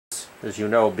as you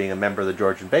know, being a member of the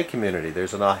Georgian Bay community,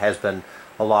 has been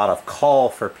a lot of call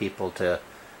for people to,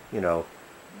 you know,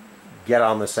 get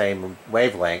on the same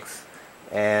wavelength.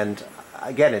 And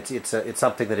again, it's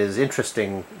something that is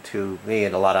interesting to me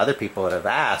and a lot of other people that have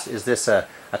asked, is this a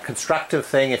constructive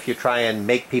thing if you try and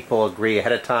make people agree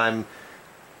ahead of time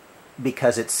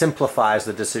because it simplifies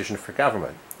the decision for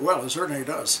government? Well, it certainly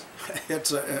does.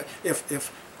 It's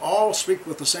if all speak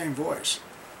with the same voice,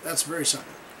 that's very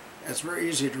simple. It's very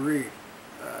easy to read,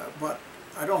 but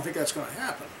I don't think that's going to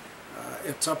happen.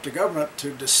 It's up to government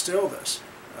to distill this.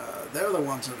 They're the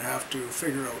ones that have to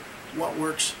figure out what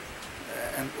works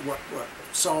and what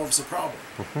solves the problem.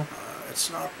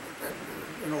 It's not,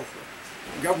 you know,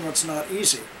 government's not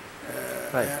easy,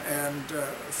 Right. and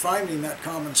finding that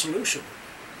common solution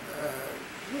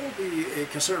will be a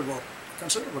considerable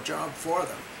job for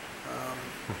them.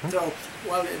 So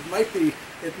while it might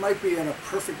be in a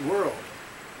perfect world,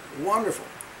 wonderful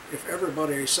if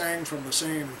everybody sang from the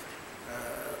same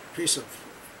piece of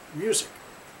music.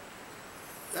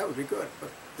 That would be good, but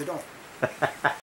they don't.